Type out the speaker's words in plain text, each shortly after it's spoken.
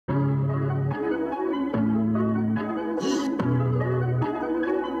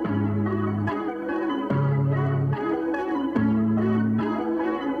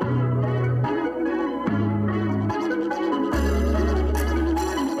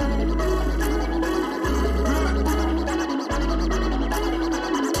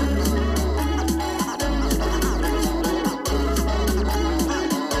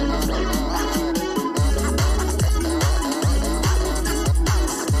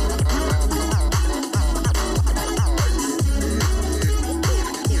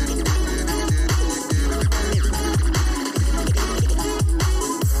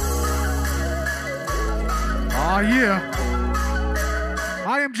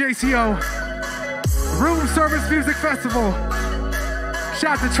Jayceeoh. Room Service Music Festival.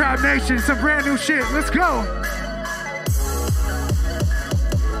 Shout to Trap Nation, some brand new shit. Let's go.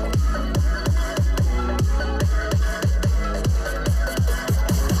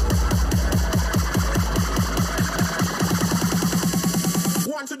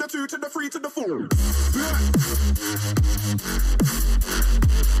 One to the two to the three to the four.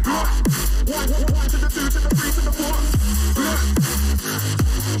 One to the two to the three to the four.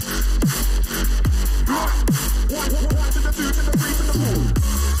 One to the two to the three to the four.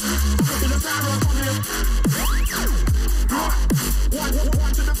 To the zero from him.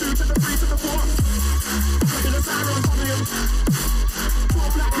 One to the two to the three to the four. To the zero from him. Four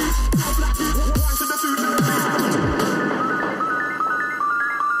black beats, one to the two to the three to the four.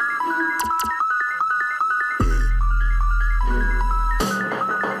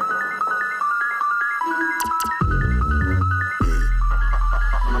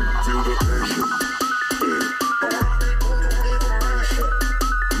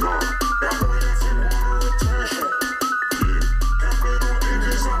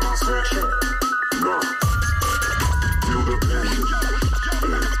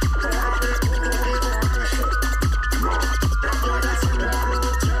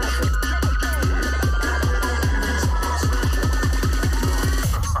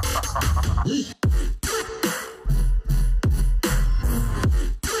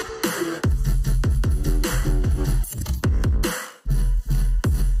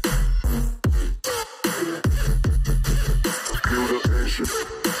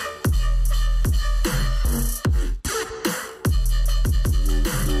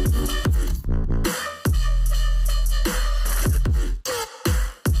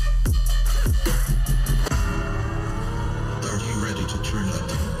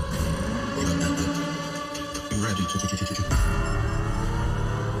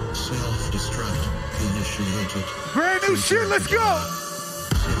 Self-destruct initiated. Brand new shit, let's go! 7,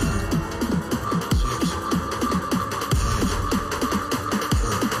 6, 5,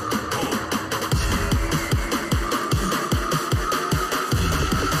 4.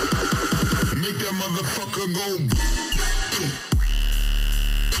 Make that motherfucker go.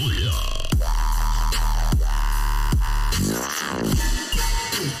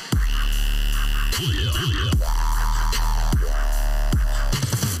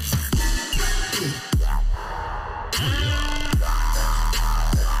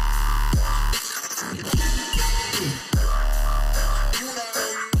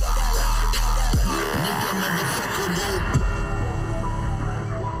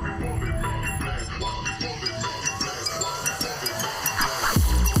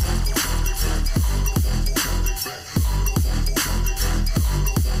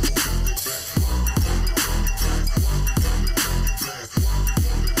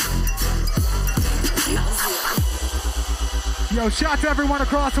 Yo, shout to everyone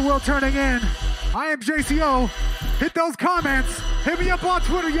across the world turning in. I am Jayceeoh. Hit those comments. Hit me up on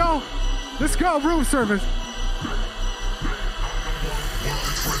Twitter, yo. Let's go, room service.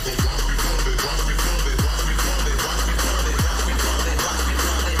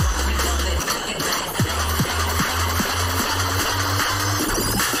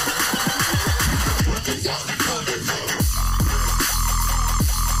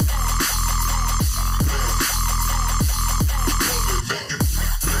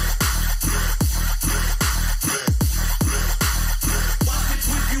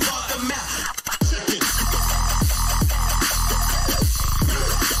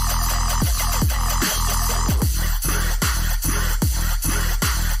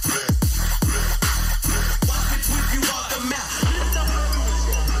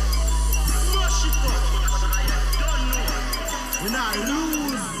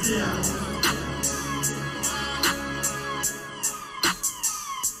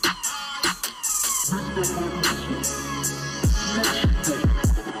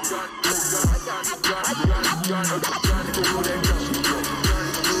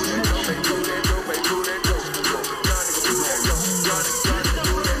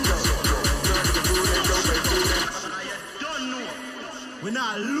 We're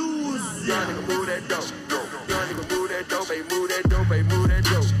not losing. Y'all nigga move that dope. Y'all nigga move that dope. Hey, move that dope. Hey, move that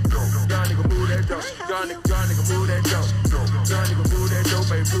dope. Y'all nigga move that dope. Y'all nigga move that dope. Y'all nigga move that dope.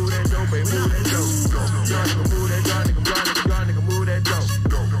 Hey, move that dope. Hey, move that dope. Y'all nigga move that. Y'all nigga move that dope.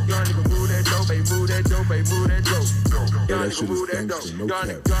 Y'all nigga move that dope. Hey, move that dope. Hey, move that dope. Y'all nigga move that dope.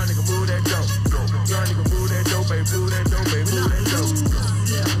 Y'all nigga move that dope. Y'all nigga move that dope. Hey, move that dope. Hey, move that dope.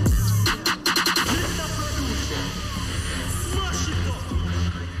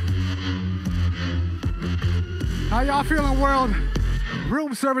 How y'all feeling, world?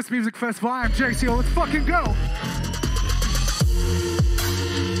 Room Service Music Festival. I am Jayceeoh. Let's fucking go.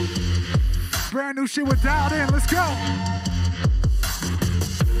 Brand new shit with Dialed In. Let's go.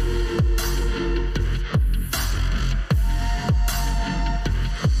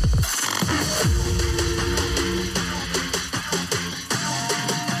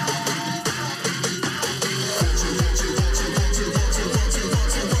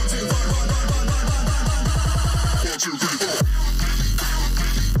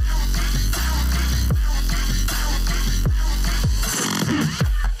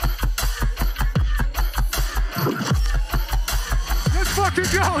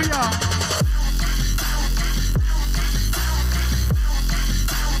 Go, y'all.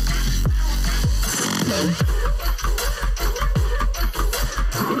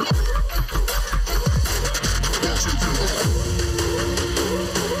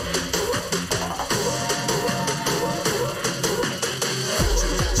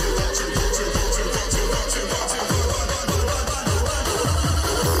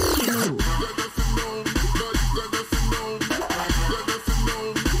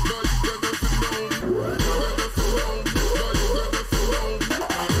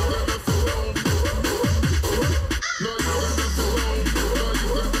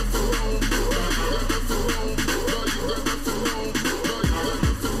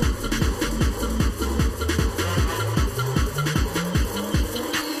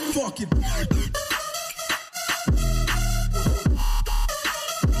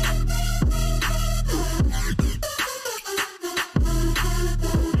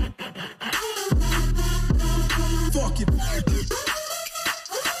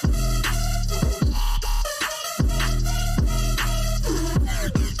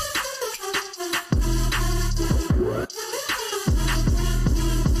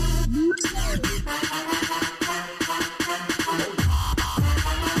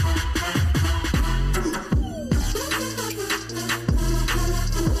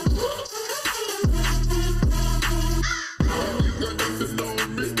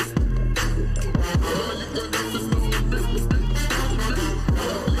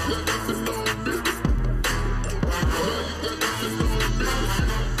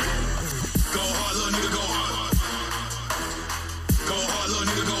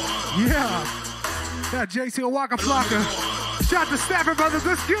 Jayceeoh Waka Flocka. Shout to Stafford Brothers,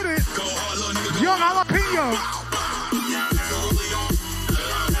 let's get it. Young Jalapeno.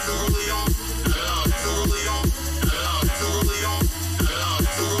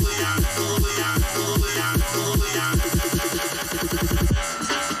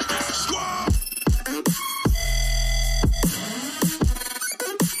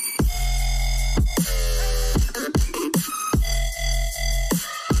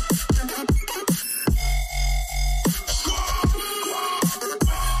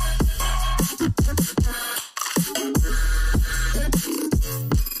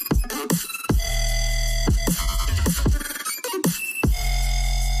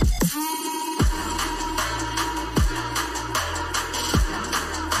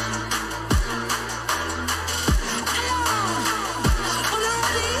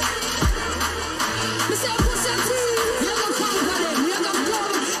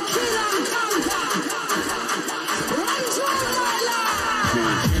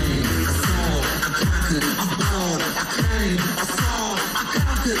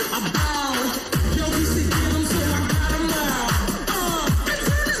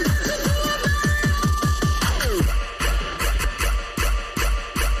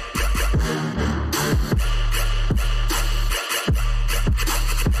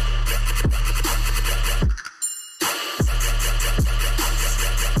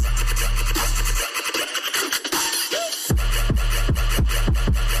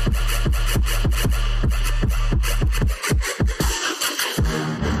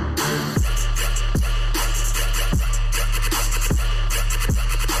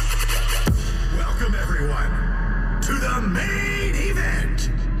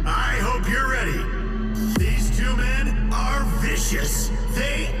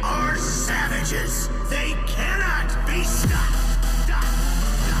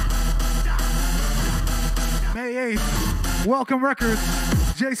 Welcome Records,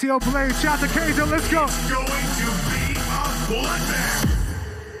 Jayceeoh Blade, shout to Kaiser, let's go. It's going to be a bloodbath.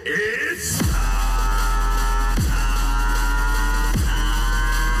 It's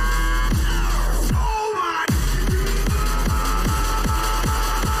oh my!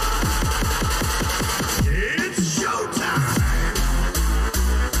 It's showtime.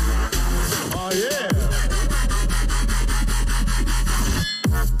 Oh yeah.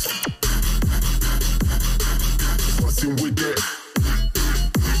 With that.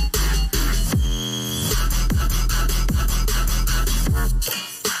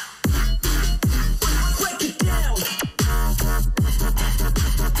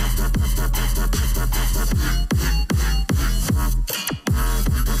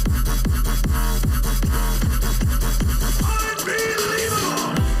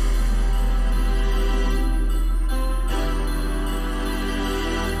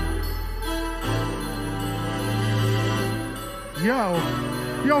 go.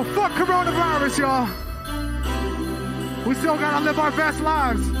 Yo, fuck coronavirus, y'all. We still gotta live our best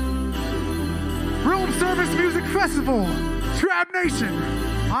lives. Room Service Music Festival, Trap Nation.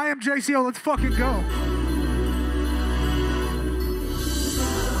 I am Jayceeoh, let's fucking go.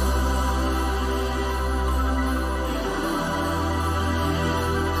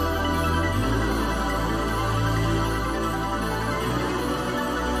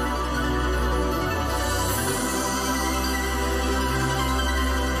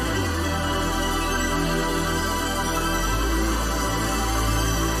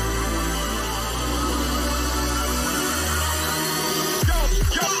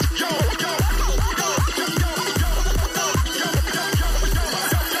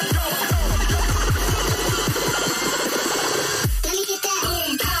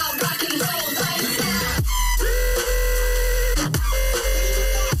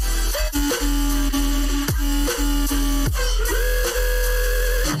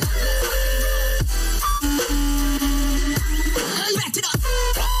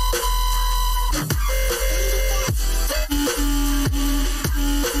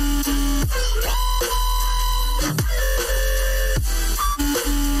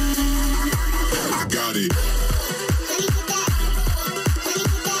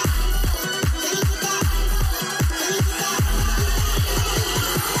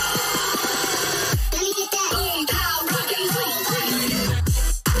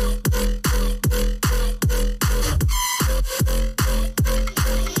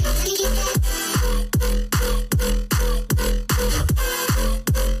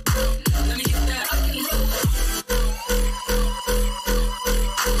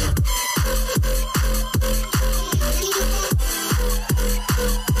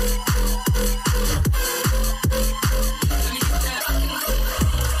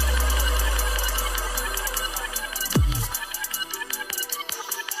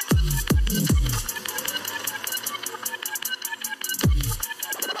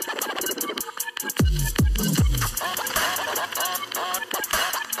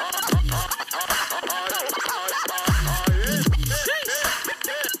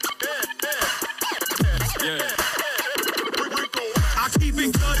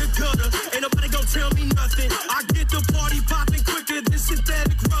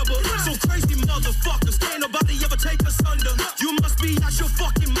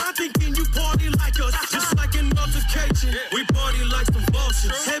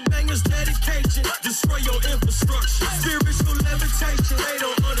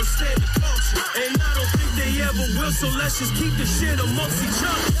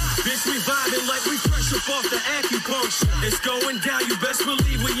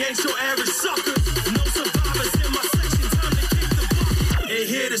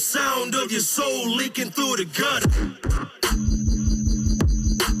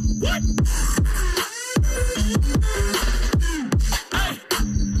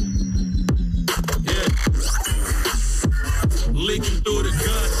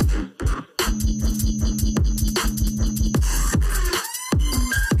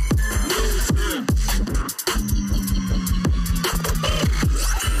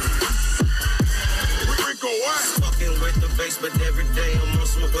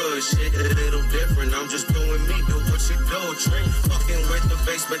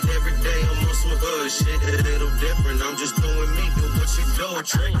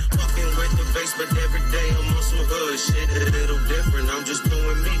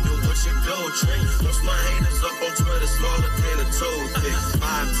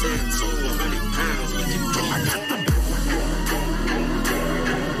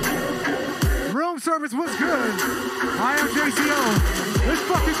 Room service was good. I am Jayceeoh. Let's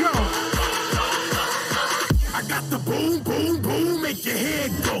fucking go. I got the boom, boom, boom, make your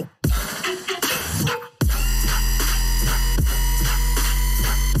head go.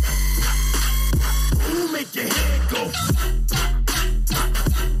 Boom, make your head go.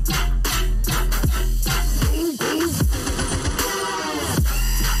 Boom, boom.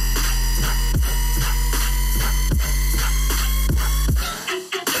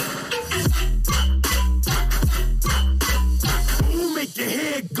 Boom, make your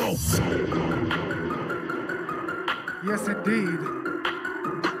head go. Yes, indeed.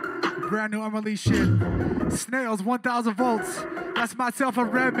 Brand new unreleased shit. Snails, 1,000 volts. That's myself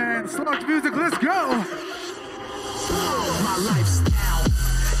and Redman. Sludge music, let's go. My lifestyle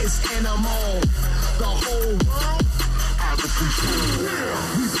is animal. The whole world out of control.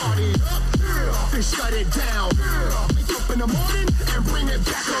 We party up, then shut it down. Wake up in the morning and bring it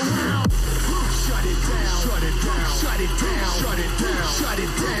back around. Shut it down, shut it down, shut it down, shut it down, shut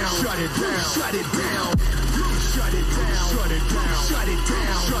it down, shut it down, shut it down. Shut it down. Shut it down. Shut it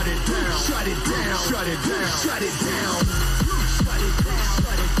down. Shut it down. Shut it down. Shut it down. Shut it down. Shut it down. Shut it down.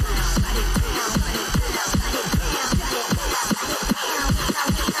 Shut it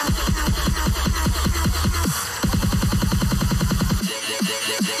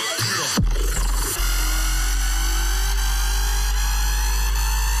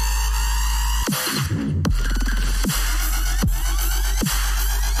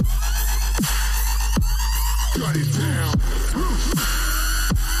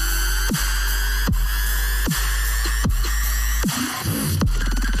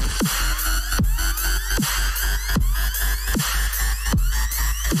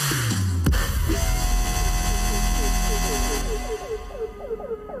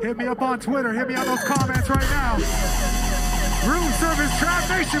Hit me up on Twitter. Hit me on those comments right now. Room service, Trap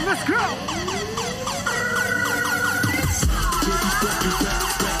Nation, let's go.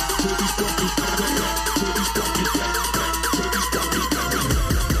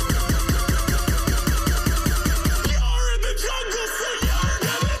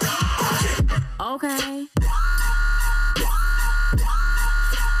 Okay.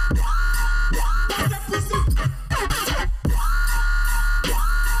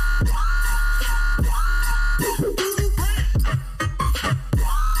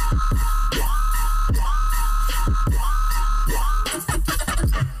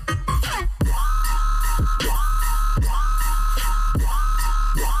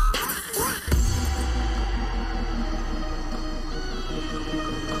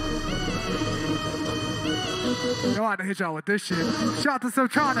 Know how to hit y'all with this shit. Shout to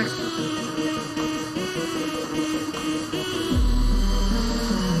Subtronics.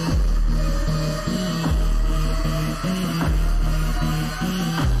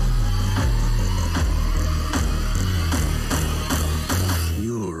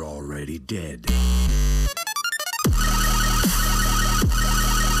 You're already dead.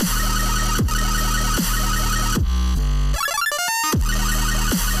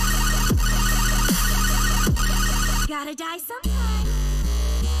 Gotta die sometime.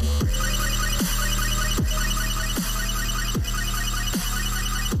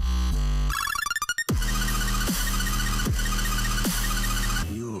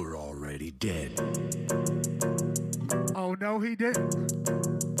 You're already dead. Oh no, he didn't.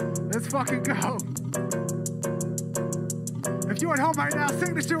 Let's fucking go. If you're at home right now,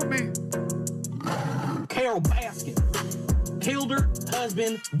 sing this shit with me. Carol Baskin killed her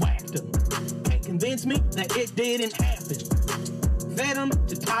husband, whacked him. Can't convince me that it didn't happen. Fed them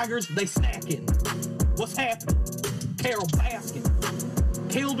to tigers, they snacking. What's happening? Carol Baskin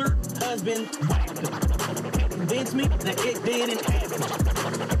killed her husband, whacked him. Can't convince me that it didn't happen.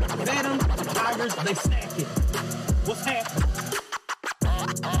 Fed them to tigers, they snacking. What's happening?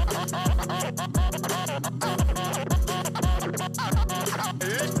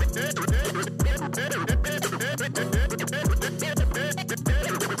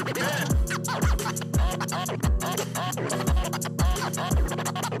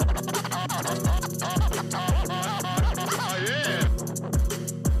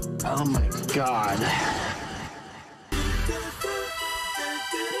 Oh my God.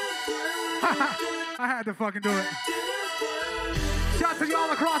 I had to fucking do it. Shout to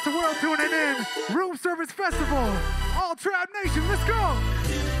y'all across the world tuning in. Room Service Festival. All Trap Nation, let's go.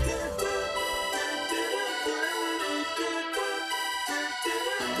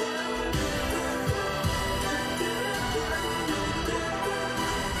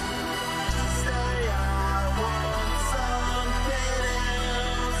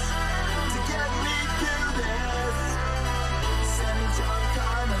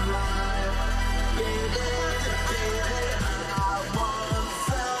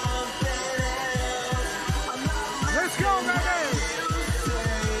 Let's go, baby!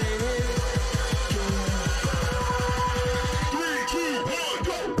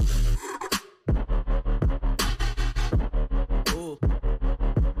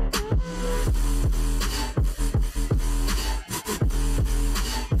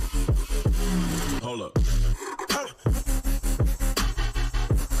 Hold up.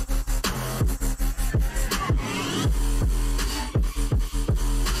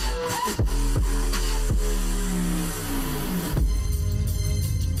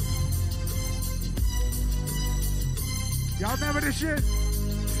 Y'all remember this shit?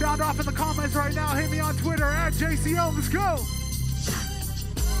 Sound off in the comments right now. Hit me on Twitter at Jayceeoh. Let's go.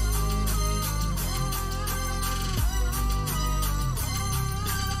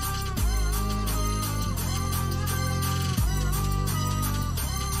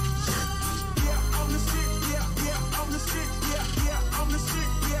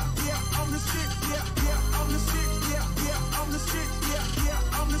 I'm the shit.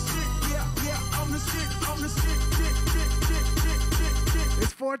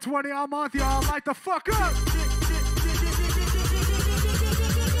 420 all month, y'all. Light the fuck up.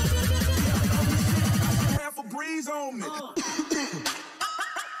 Half a breeze on me.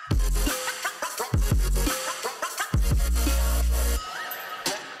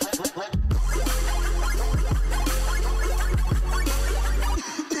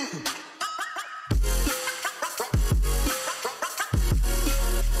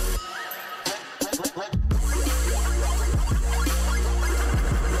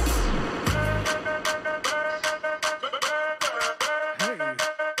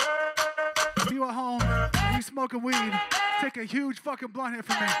 Smoking weed, take a huge fucking blunt hit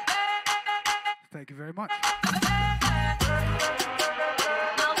from me. Thank you very much.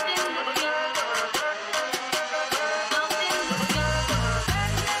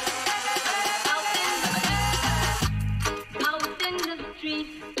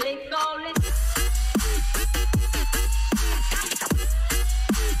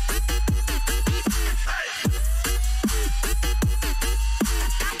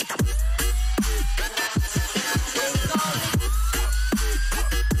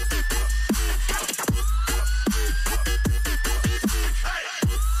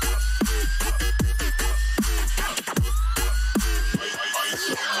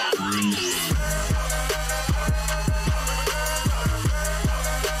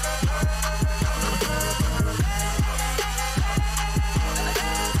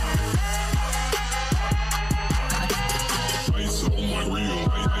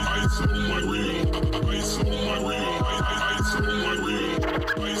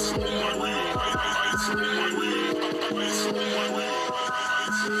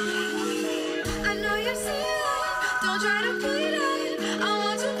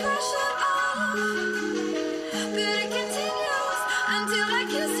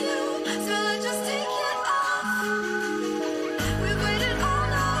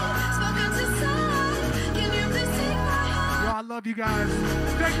 You guys,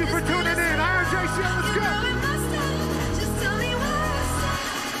 thank you for tuning in. I am Jayceeoh. Let's go. Just tell me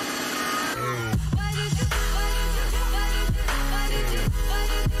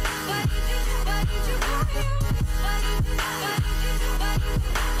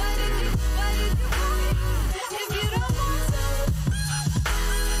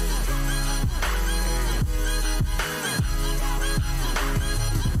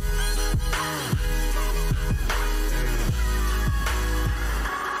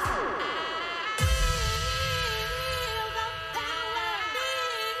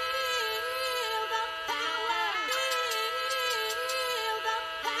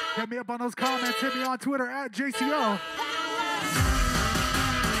hit me up on those comments. Hit me on Twitter at Jayceeoh.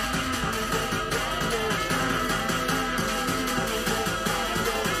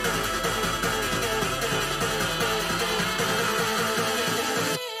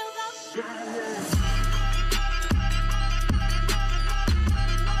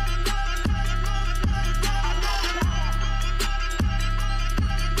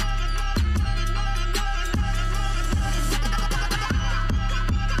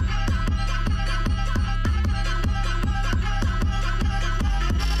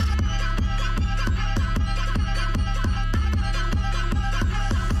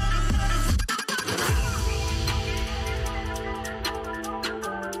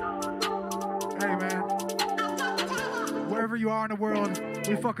 You are in the world,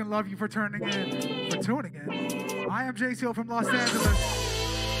 we fucking love you for tuning in. I am Jayceeoh from Los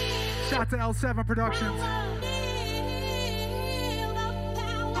Angeles. Shout to L7 Productions.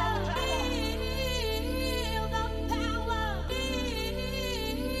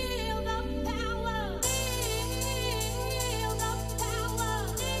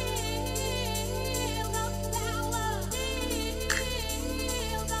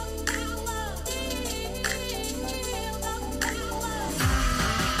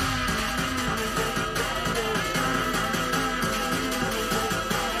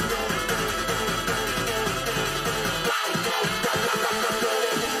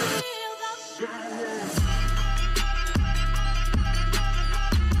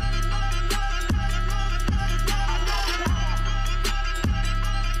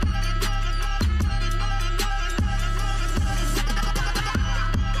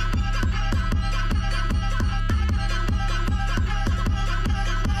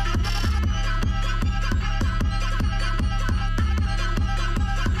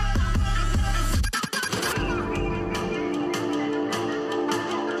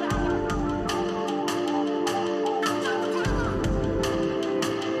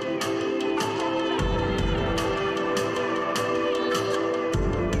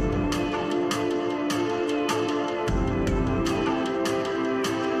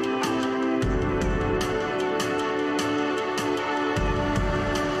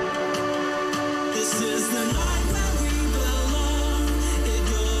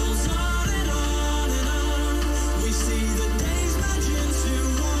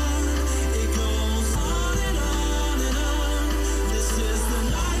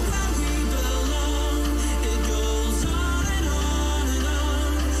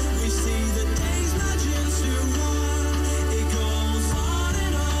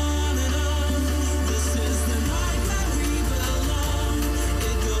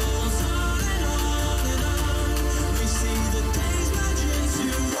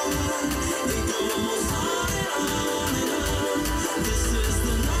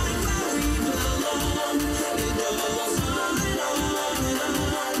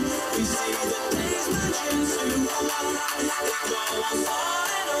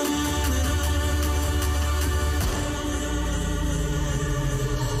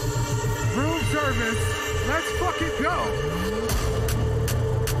 Let's fucking go.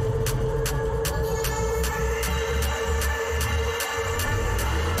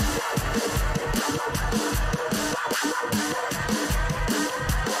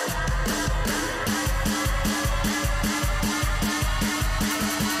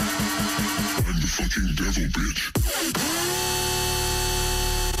 I'm the fucking devil, bitch.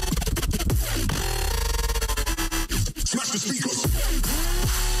 Smash the speakers.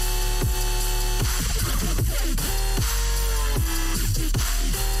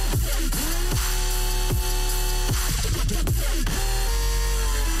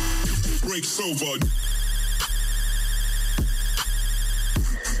 Breaks over.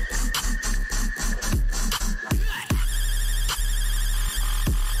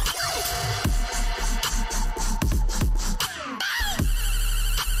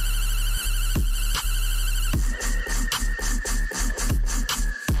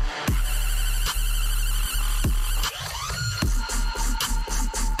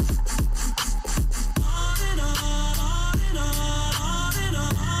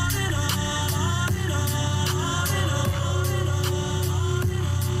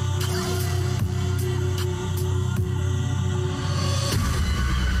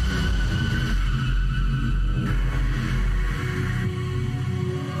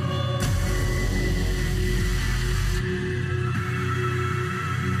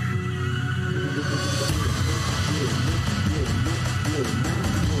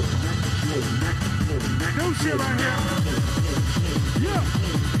 No shit right here. Yeah,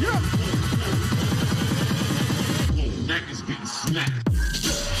 yeah. Neck is getting snapped.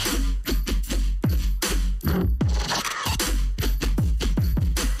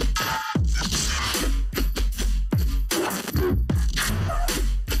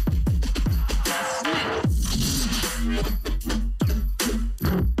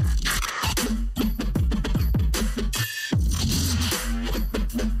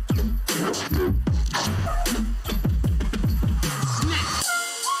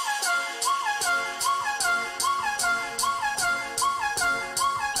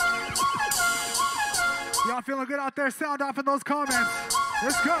 Y'all feeling good out there? Sound off in those comments.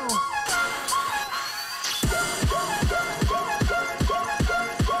 Let's go.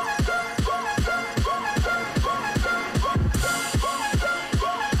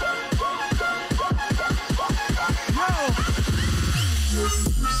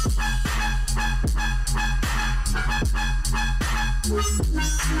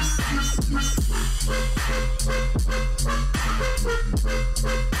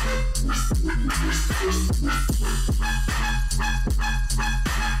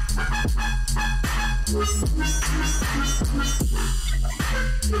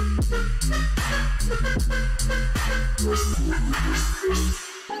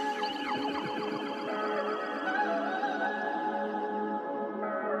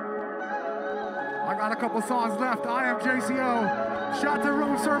 I got a couple songs left. I am Jayceeoh. Shout to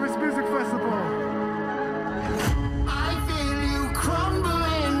Room Service Music Festival. I feel you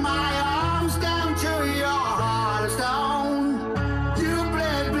crumbling, my arms down to your heart of stone. You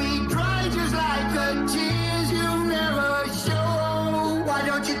bled me dry just like the tears you never show. Why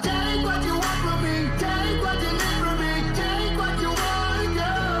don't you take what you want from me? Take what you need from me. Take what you want to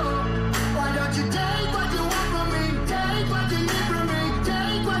go. Why don't you take what you want from me? Take what you need from me.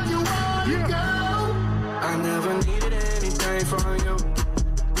 Take what you want to go. I never needed anything from you,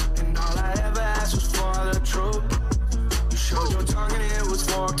 and all I ever asked was for the truth. You showed your tongue and it was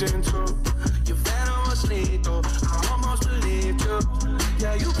forked in two. Your venom was lethal, I almost believed you.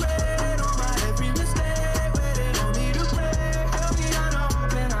 Yeah, you played on my every mistake, waited on me to break. Held me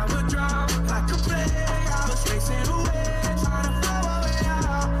unopen, I would drown like a plague. I was chasing away, trying to find my way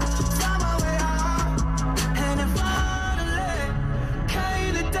out, find my way out. And then finally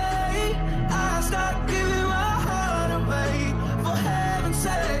came the day I stopped giving my heart away. For heaven's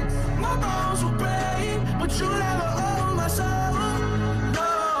sake, my bones will break, but you never own my soul. No,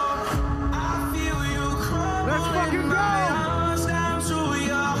 I feel you Let's fucking crumbling, my go. arms down to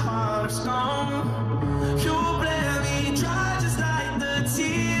your heart of stone. You bled me dry just like the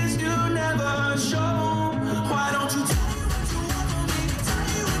tears you never show. Why don't you tell me what you want from me? Tell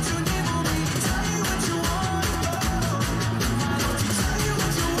me what you need from me. Tell me what you want to go. Why don't you tell me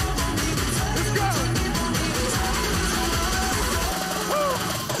what you want from me? Tell me what you need from me. Tell me what you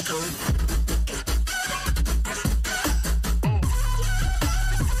want to go.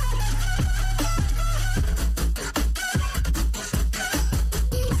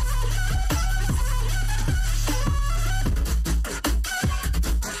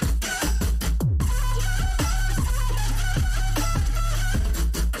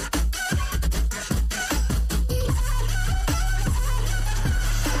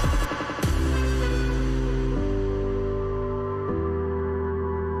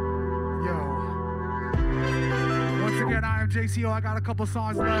 Jayceeoh. I got a couple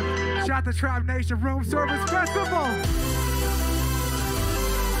songs left. Shout to Trap Nation Room Service Festival.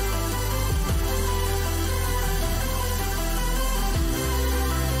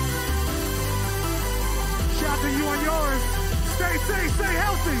 Shout to you and yours. Stay safe, stay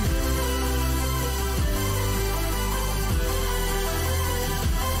healthy.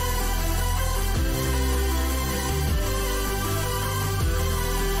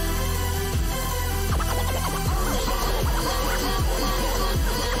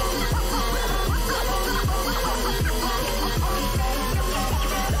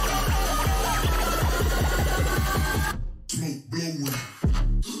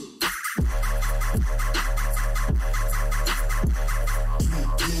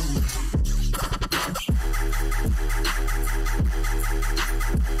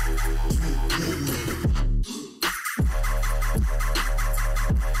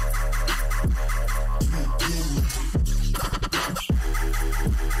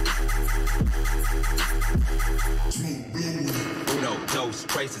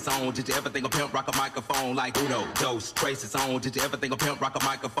 Did you ever think a pimp rock a microphone like Uno? Dose, traces on. Did you ever think a pimp rock a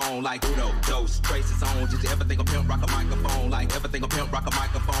microphone like Uno? Dose, traces on. Did you ever think a pimp rock a microphone like? Ever think a pimp rock a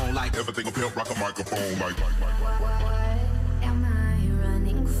microphone like? Ever think a pimp rock a microphone like? What am I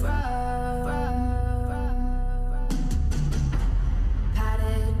running from?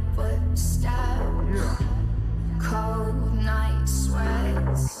 Padded footsteps, cold night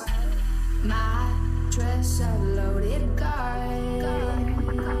sweats, my dress a loaded gun.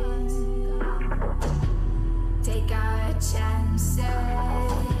 Take our chances,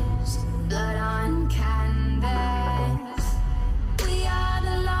 blood on canvas. We are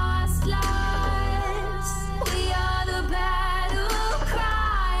the lost lives. We are the battle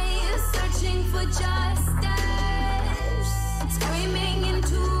cries, searching for justice, screaming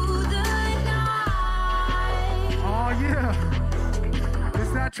into the night. Oh yeah,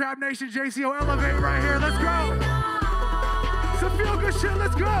 it's that Trap Nation Jayceeoh Elevate right here. Let's go. Some feel good shit.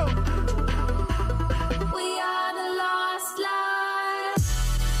 Let's go.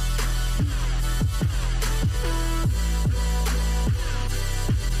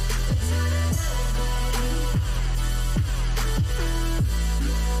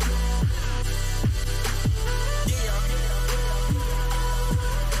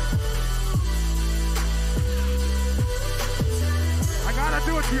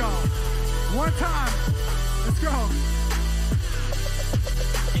 Do it to y'all. One time. Let's go.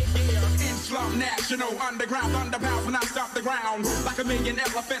 Slum national, underground thunderbounds when I stomp the ground. Like a million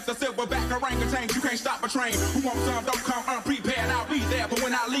elephants, a silverback orangutans. You can't stop a train. Who wants some? Don't come unprepared. I'll be there, but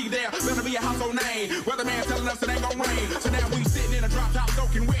when I leave there, gonna be a household name. Weatherman's telling us it ain't gon' rain. So now we sitting in a drop top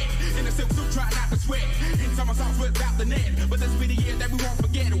soaking wet. In a silk suit, trying not to sweat. In summer sauce without the net. But this be the year that we won't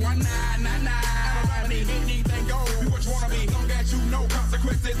forget. 1999. I don't need anything go. Be what you wanna be. Long as you know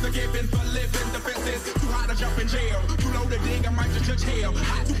consequences are given for living defenses. Too hot to jump in jail. Too low to dig, I might just judge hell.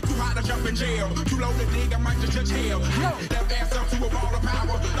 Too hot to jump in jail. Too low to dig, I might just judge hell. That ass up to a ball of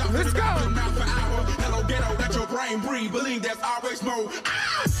power. Let's go. Mouth per hour. Hello ghetto, let your brain breathe. Believe there's always more.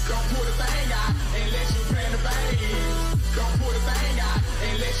 Don't pull the thing out unless you plan the vein. Don't pull the thing out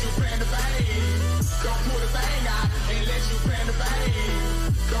unless you plan the vein. Don't pull the thing out unless you plan the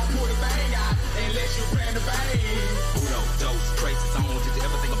vein. Don't pull the thing out unless you plan the vein. Uno, dose, traces on. Did you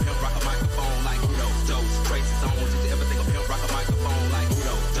ever think a pimp rock a microphone like Uno? Dose, traces on. Did you ever think a pimp rock a microphone like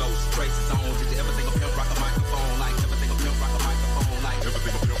Uno? Dose, traces on. Did you ever think a pimp rock a microphone like? Ever think a pimp rock a microphone like? Ever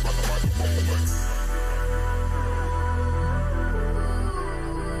think a pimp rock a microphone like?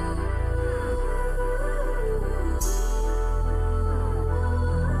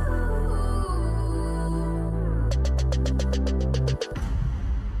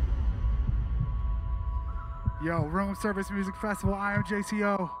 Yo, Room Service Music Festival. I am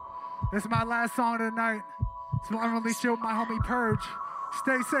Jayceeoh. This is my last song of the night. It's my unreleased shit with my homie Purge.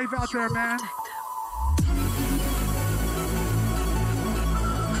 Stay safe out there, man.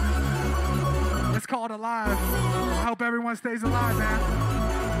 It's called Alive. I hope everyone stays alive, man.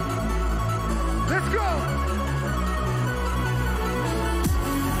 Let's go.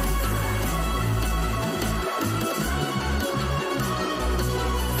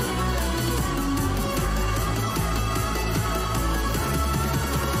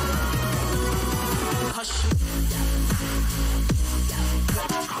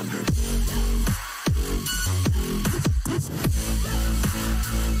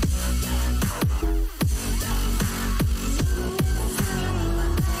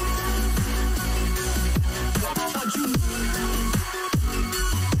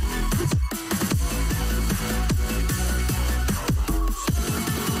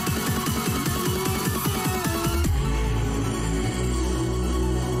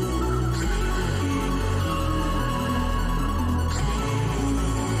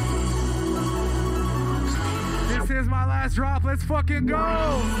 last drop. Let's fucking go.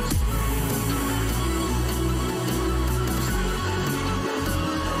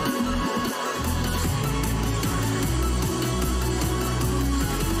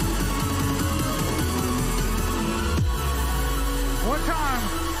 One time,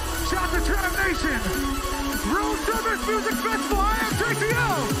 shout to Trap Nation. Room Service Music Festival. I am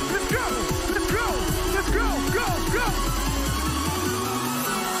Jayceeoh. Let's go. Let's go. Let's go. Go. Go.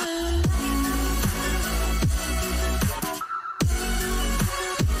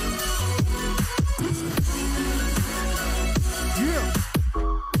 Yeah.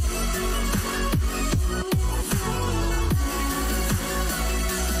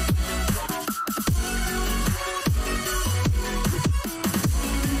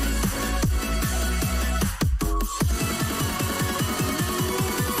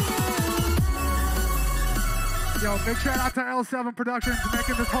 Yo, big shout out to L7 Productions for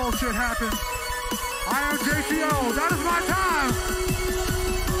making this whole shit happen. I am Jayceeoh. That is my time.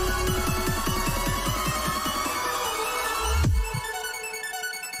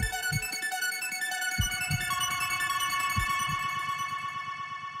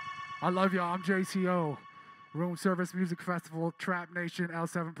 I love y'all. I'm Jayceeoh. Room Service Music Festival, Trap Nation,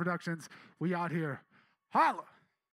 L7 Productions. We out here. Holla!